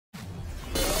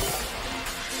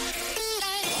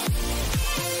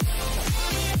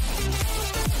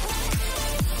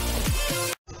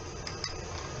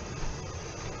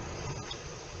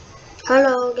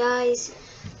guys,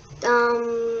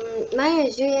 my name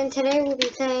is Julia, and today we'll be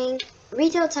playing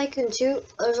Retail Tycoon 2.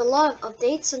 There's a lot of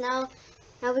updates, so now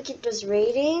we get those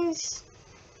ratings.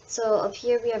 So up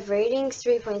here we have ratings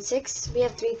 3.6. We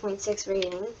have 3.6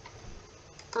 rating.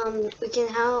 We can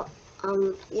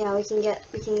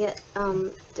get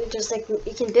just like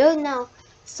you can build now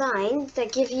signs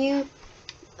that give you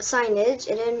signage,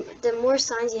 and then the more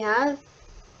signs you have,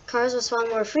 cars will spawn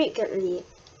more frequently.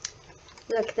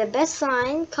 Look, the best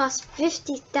sign costs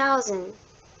 50,000.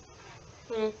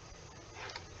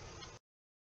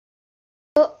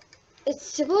 So it's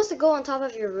supposed to go on top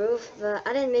of your roof, but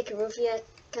I didn't make a roof yet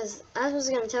because I was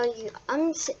gonna tell you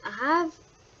I have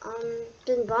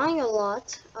been buying a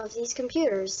lot of these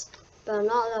computers, but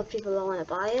not a lot of people don't want to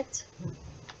buy it.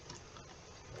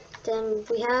 Then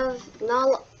we have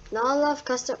not a lot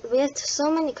of we have so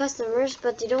many customers,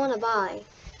 but they don't want to buy.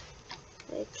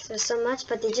 Like, there's so much,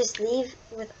 but they just leave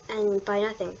and buy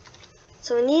nothing.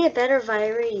 So we need a better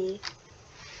variety.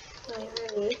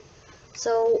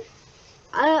 So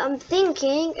I'm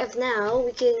thinking of now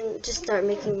we can just start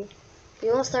making. We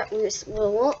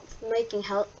won't making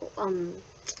help.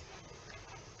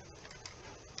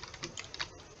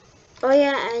 Oh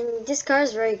yeah, and this car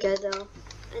is very good though.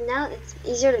 And now it's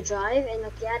easier to drive, and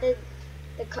like, we added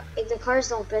the cars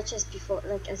don't glitch as before,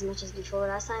 like as much as before.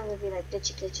 Last time it would be like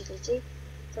glitchy.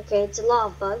 Okay, it's a lot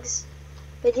of bugs,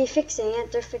 but they're fixing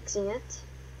it.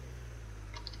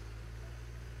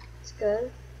 It's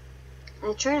good.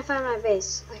 I'm trying to find my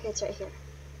base. Okay, it's right here.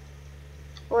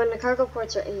 Oh, and the cargo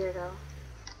port's right here though.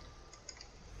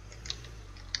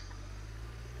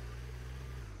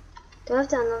 Do I have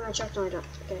to unload my truck? No, I don't.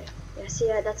 Okay. Yeah, see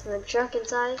that? That's my truck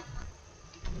inside.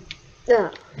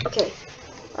 Yeah. Okay.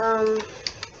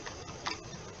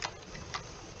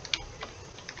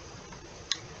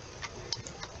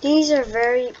 These are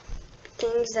very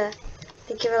things that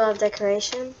they give a lot of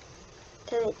decoration.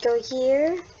 Then it go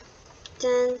here.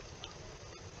 Then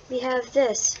we have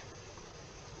this.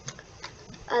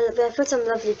 I put some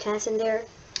lovely plants in there.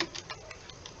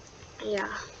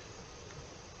 Yeah.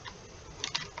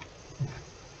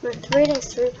 My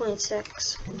rating's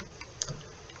 3.6.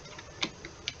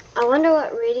 I wonder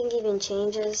what rating even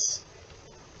changes.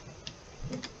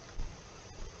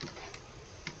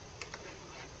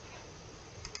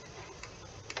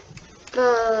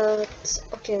 But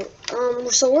okay,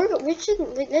 so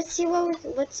let's see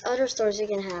what other stores we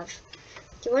can have.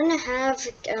 Do you want to have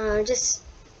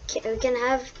we can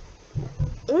have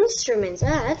instruments?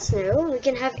 Ah, that's new. We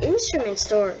can have instrument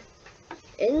store.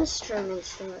 We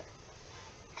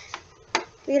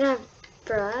can have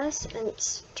brass and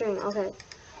string. Okay.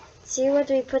 See what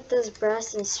we put this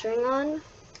brass and string on.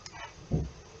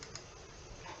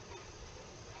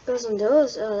 Goes on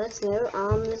those. Oh, that's new.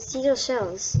 Let's see those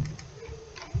shells.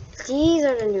 These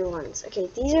are the new ones. Okay,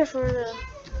 these are for the.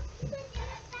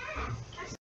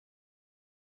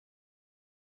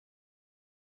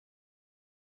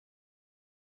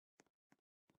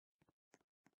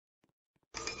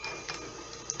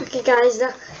 Okay, guys,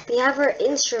 look. We have our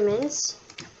instruments.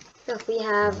 Look, we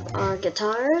have our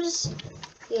guitars.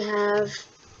 We have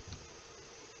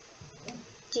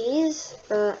these,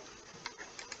 but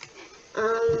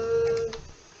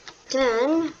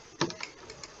then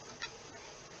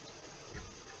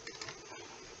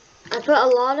I put a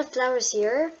lot of flowers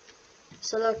here.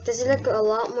 So look, does it look a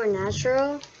lot more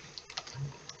natural?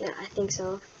 Yeah, I think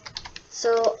so.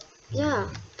 So yeah,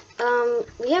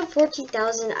 we have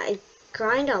 14,000. I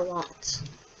grind a lot.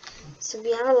 So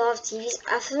we have a lot of TVs.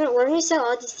 After when we sell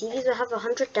all these TVs, we'll have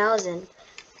 100,000.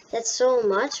 That's so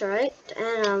much, right?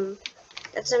 And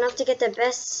that's enough to get the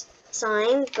best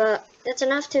sign, but that's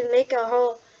enough to make a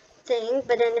whole thing.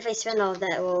 But then if I spend all of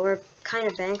that, well, we're kind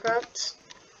of bankrupt.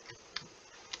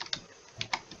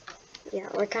 Yeah,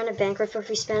 we're kind of bankrupt if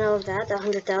we spend all of that, the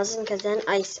 100,000, because then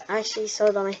I actually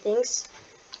sold all my things.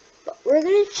 But we're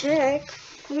gonna check.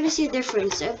 We're gonna see a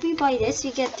difference. So if we buy this,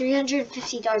 we get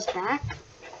 $350 back.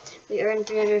 We earn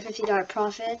 $350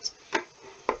 profit.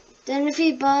 Then if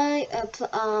we buy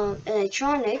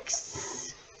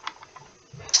electronics,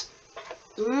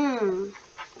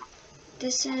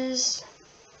 this is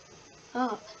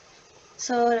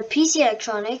so the PC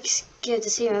electronics give the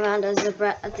same amount as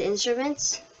the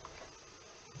instruments.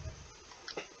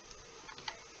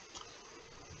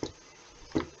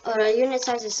 Oh, the unit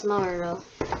size is smaller though.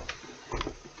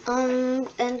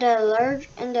 And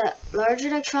the large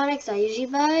electronics I usually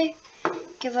buy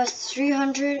give us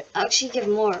 300. Actually, give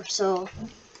more. So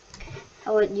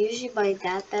I would usually buy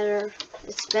that better.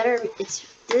 It's better.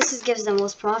 This gives the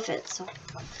most profit. So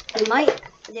they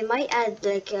might add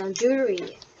like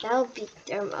jewelry that'll be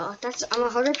that's I'm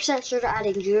 100% sure to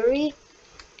adding jewelry.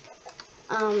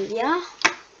 Yeah,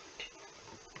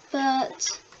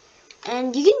 but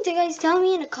and you can guys tell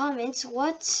me in the comments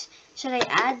what should I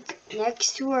add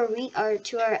next to our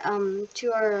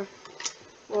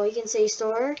well, you can say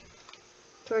store,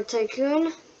 to our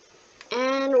tycoon.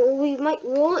 And we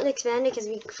won't expand it because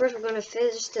we're going to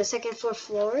finish the second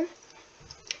floor.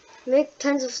 Make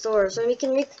tons of stores. So we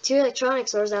can make 2 electronic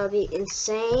stores. That would be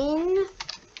insane.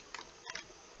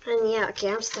 And yeah,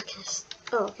 okay, I'm stuck in this.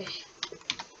 Oh, okay.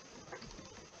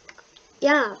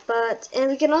 Yeah,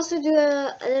 and we can also do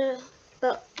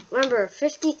but remember,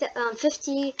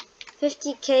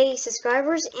 50k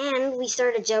subscribers, and we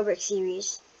start a jailbreak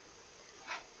series.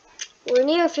 We're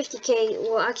near 50k.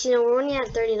 Well, actually, no, we're only at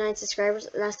 39 subscribers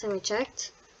last time I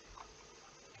checked.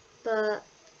 But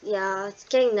yeah, it's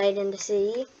getting night in the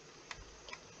city.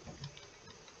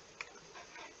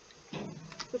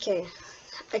 Okay,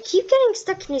 I keep getting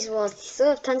stuck in these walls. They still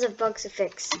have tons of bugs to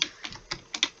fix.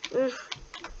 But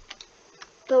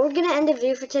we're gonna end the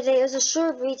video for today. It was a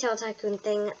short retail tycoon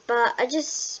thing, but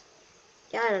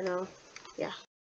yeah, I don't know. Yeah.